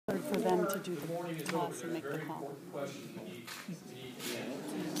them to do the morning is toss over, and make there's a the very call. important question we need to answer.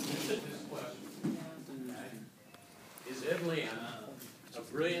 This question. Is Ed Land a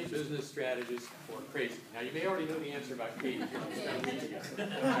brilliant business strategist or crazy? Now, you may already know the answer about Katie.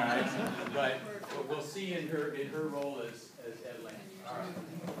 Right? But we'll see in her role as Ed Land. All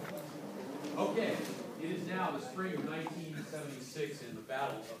right. Okay. It is now the spring of 1976 in the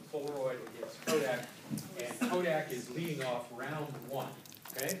battle of Polaroid against Kodak, and Kodak is leading off round one.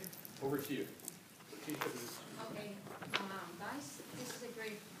 Okay? Over to you. Okay, guys, this is a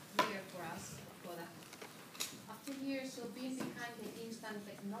great year for us, Kodak. After years of being behind the instant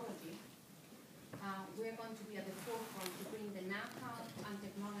technology, we're going to be at the forefront to bring the know-how and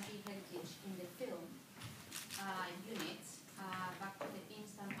technology heritage in the film unit back to the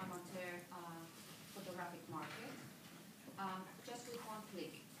instant amateur photographic market. Just with one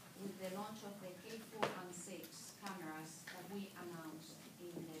click, with the launch of the K4 and 6 cameras that we announced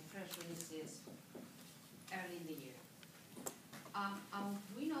in the press releases early in the year.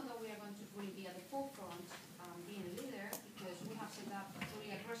 We know that we are going to really be at the forefront, being a leader, because we have set up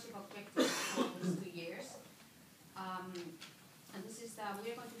really aggressive objectives for these 2 years. And this is that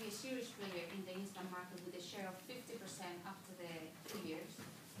we are going to be a serious player in the instant market with a share of 50% after the 2 years.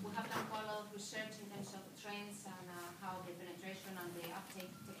 We have done quite a lot of research in terms of trends and how the penetration and the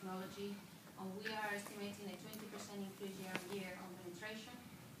uptake technology, and we are estimating a 20% increase year on year on penetration.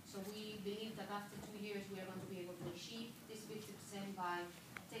 So we believe that after 2 years we are going to be able to achieve this 50% by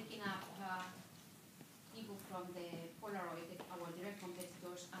taking up people from the Polaroid, our direct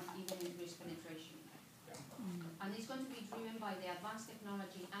competitors, and even increase penetration. And it's going to be driven by the advanced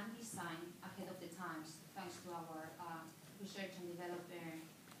technology and design ahead of the times, thanks to our research and development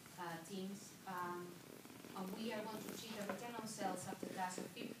teams. And we are going to achieve a return on sales after that of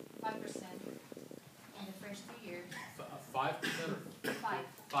 5% in the first 2 years. 5% or 5%.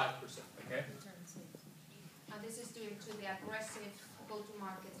 5%, okay. And this is due to the aggressive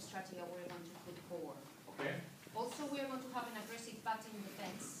go-to-market strategy that we're going to put forward. Okay. Also, we are going to have an aggressive patent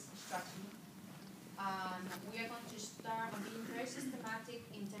defense strategy. And we are going to start being very systematic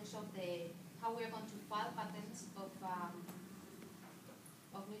in terms of how we are going to file patents of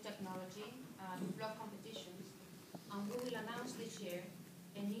new technology, block competitions. And we will announce this year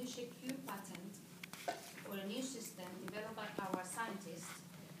a new secure patent for a new system developed by our scientists,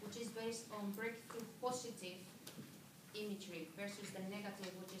 which is based on breakthrough positive imagery versus the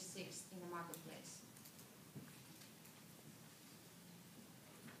negative, which is 6 in the marketplace.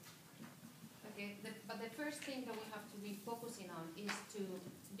 Okay, but the first thing that we have to be focusing on is to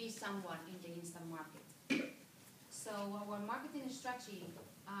be someone in the instant market. So our marketing strategy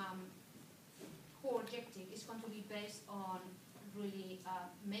core objective is going to be based on really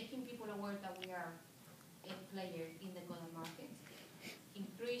making people aware that we are a player in the Kodak market.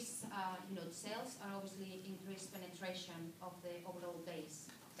 Increase sales and obviously increase penetration of the overall base.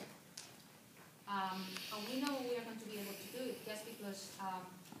 And we know we are going to be able to do it just because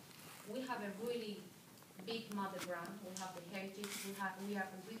we have a really big mother brand. We have the heritage. We are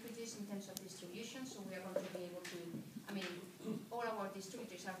ubiquitous in terms of distribution, so we are going to be able to. All our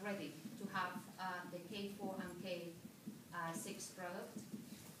distributors are ready to have the K4 and K6 product,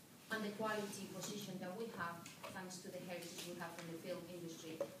 and the quality position that we have, thanks to the heritage we have from the film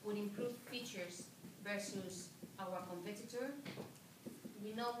industry, would improve features versus our competitor.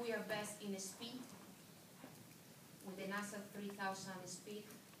 We know we are best in speed with the NASA 3000 speed.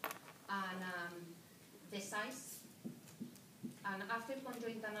 And the size. And after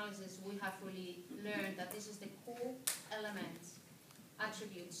conjoint analysis, we have really learned that this is the core elements,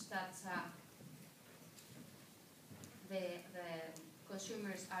 attributes that the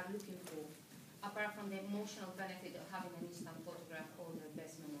consumers are looking for, apart from the emotional benefit of having an instant photograph or the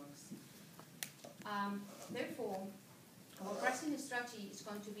best memories. Therefore, our pricing strategy is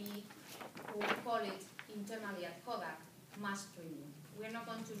going to be, what we call it internally at Kodak, mass premium. We're not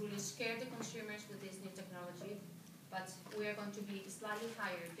going to really scare the consumers with this new technology, but we are going to be slightly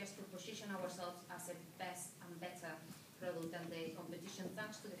higher just to position ourselves as a best and better product than the competition,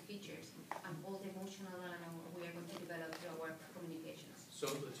 thanks to the features and all the emotional element we are going to develop through our communications. So,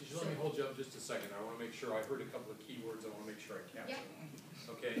 Leticia, let me hold you up just a second. I want to make sure I heard a couple of keywords. I want to make sure I capture them.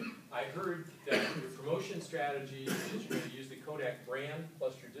 Okay, I heard that your promotion strategy is you're going to use the Kodak brand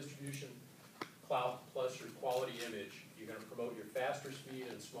plus your distribution clout plus your quality image. You're going to promote your faster speed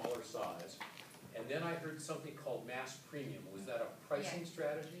and smaller size. And then I heard something called mass premium. Was that a pricing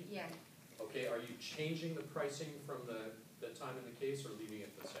strategy? Yeah. Okay, are you changing the pricing from the time in the case or leaving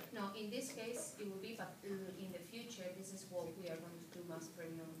it the same? No, in this case it will be, but in the future this is what we are going to do, mass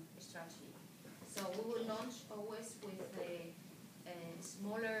premium strategy. So we will launch always with a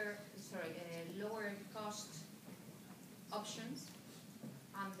smaller lower cost options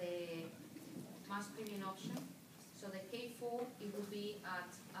and the mass premium option. So the K4, it will be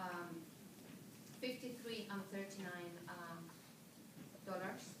at $53 and $39.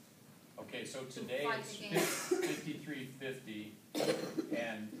 Okay, so today fight it's against- $53.50,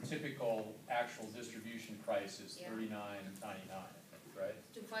 and typical actual distribution price is Yeah. $39.99, right?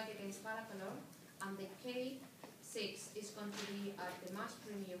 To fight against Kodak-Polaroid, and the K6 is going to be at the mass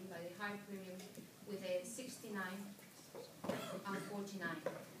premium, by the high premium, with a 69 and 49.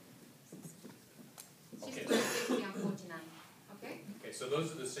 Okay. 69, 50 and 49, okay? Okay, so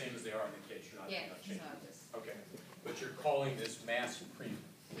those are the same as they are in the case, you're not Yeah, not changing. so just, Okay, but you're calling this mass premium,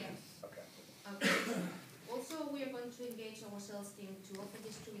 yeah, okay. okay. Also, we are going to engage our sales team to offer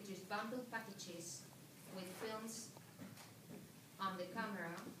distributors bundle packages with films on the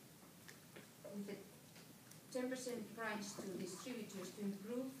camera with a 10% price to distributors to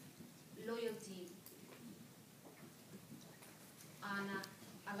improve loyalty and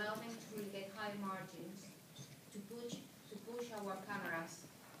allow them to really get high margins to push our cameras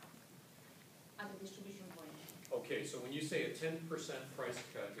at the distribution point. Okay, so when you say a 10% price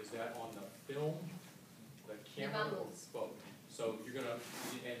cut, is that on the film, the camera, or bundles. both? So you're gonna,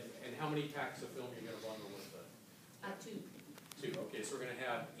 and how many packs of film you're gonna bundle with it? 2. Two, okay, so we're gonna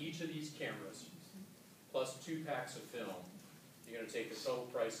have each of these cameras plus 2 packs of film. You're gonna take the total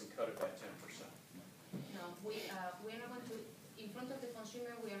price and cut it by 10%. No, we are not going to, in front of the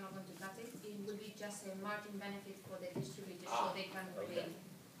consumer, we are not going to cut it. It will be just a margin benefit for the distributors so they can okay. remain.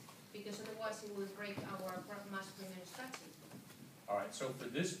 Because otherwise it will break our mass premium strategy. All right, so for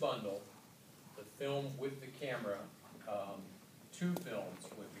this bundle, the film with the camera, 2 films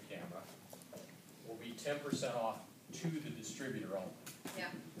with the camera, will be 10% off to the distributor only.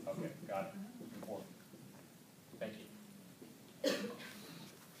 Yeah. Okay, got it. Important. Thank you.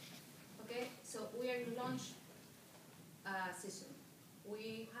 Okay, so we are in launch season.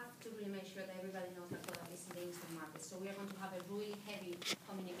 We have to really make sure that everybody knows that Kodak is in the instant market. So we are going to have a really heavy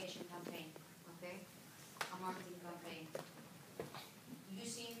communication campaign, okay? A marketing campaign.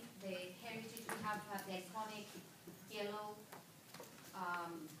 Using the heritage, we have the iconic yellow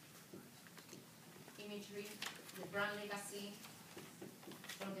imagery, the brand legacy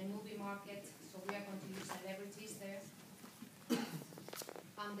from the movie market. So we are going to use celebrities there.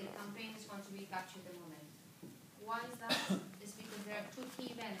 And the campaign is going to be capture the moment. Why is that? It's because there are 2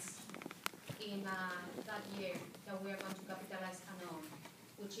 key events in that year that we are going to capitalize on,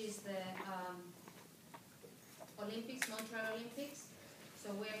 which is the Olympics, Montreal Olympics. So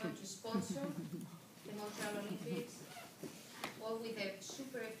we are going to sponsor the Montreal Olympics, all with a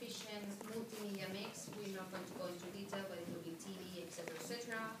super efficient multimedia mix. We're not going to go into detail, but it will be TV, etc.,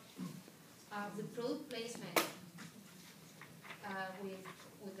 etc. The product placement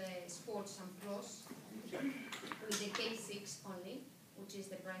with the sports and pros, with the K6 only, which is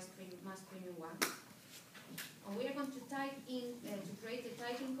the mass premium one. And we are going to type in, to create a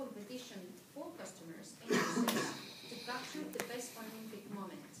typing competition for customers and users to capture the best Olympic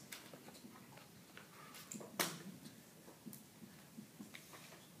moment.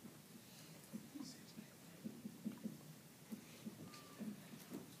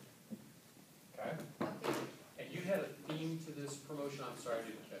 Okay. Okay, And you had a theme to this promotion, I'm sorry, I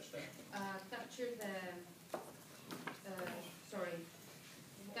didn't catch that. capture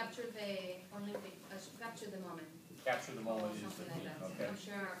the Olympic, capture the moment. Capture the Or moment is the something like theme, that. okay? I'm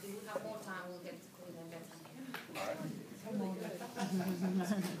sure if we have more time, we'll get better. All right.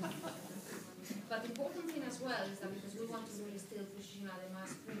 But the important thing as well is that because we want to really still position at the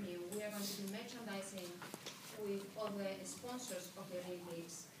mass premium, we are going to do merchandising with all the sponsors of the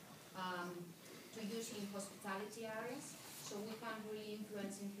Olympics to use in hospitality areas, so we can really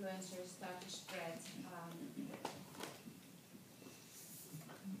influence influencers, start to spread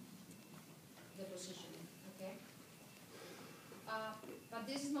the positioning, okay? But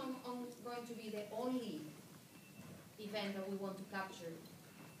this is not going to be the only event that we want to capture.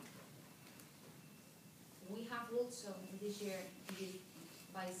 We have also this year the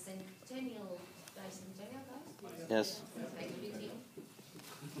bicentennial guys? Yes.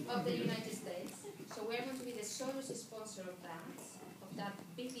 Of the United States. So we're going to be the sole sponsor of that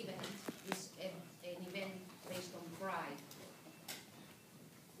big event. Is an event based on pride.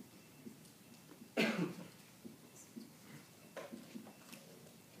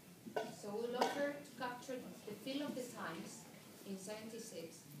 So we'll offer to capture the feel of the times in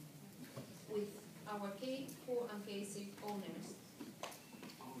 '76 with our K4 and K6 owners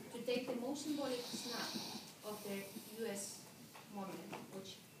to take the most symbolic snap of the U.S. monument,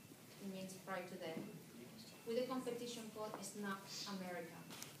 which means pride to them, with a competition called Snap America.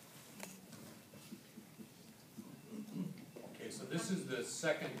 this is the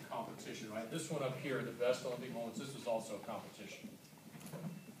second competition, right? This one up here, the best Olympic moments, this was also a competition.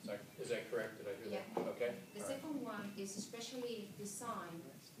 Is that correct? Did I hear that? Okay. The second one is especially designed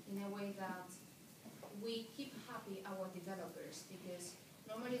in a way that we keep happy our developers, because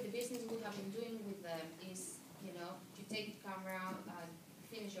normally the business we have been doing with them is, you know, you take the camera,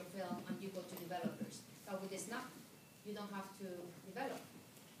 finish your film, and you go to developers. But with the Snap, you don't have to develop.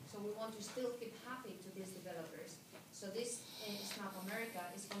 So we want to still keep happy to these developers. So this Snap America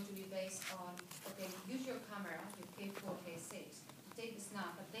is going to be based on, okay, use your camera, your K4, K6, take the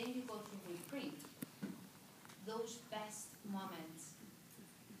snap, but then you go to reprint those best moments,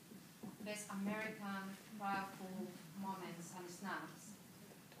 best American powerful moments and snaps.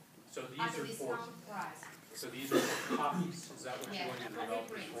 So these at a are for, discount price. so these are for copies, is that what you're Yeah, going to for develop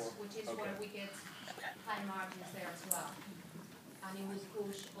reprints, for? which is Okay. where we get high margins there as well. And it will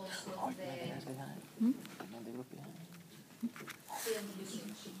push also the film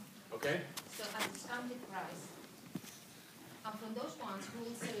usage. Okay. So at discounted price. And from those ones, we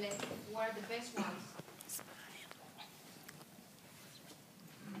will select what are the best ones.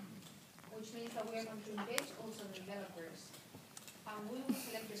 Which means that we are going to engage also the developers. And we will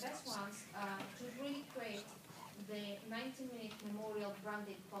select the best ones to really create the 90-minute memorial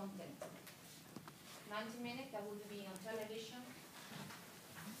branded content. 90 minutes that will be on television,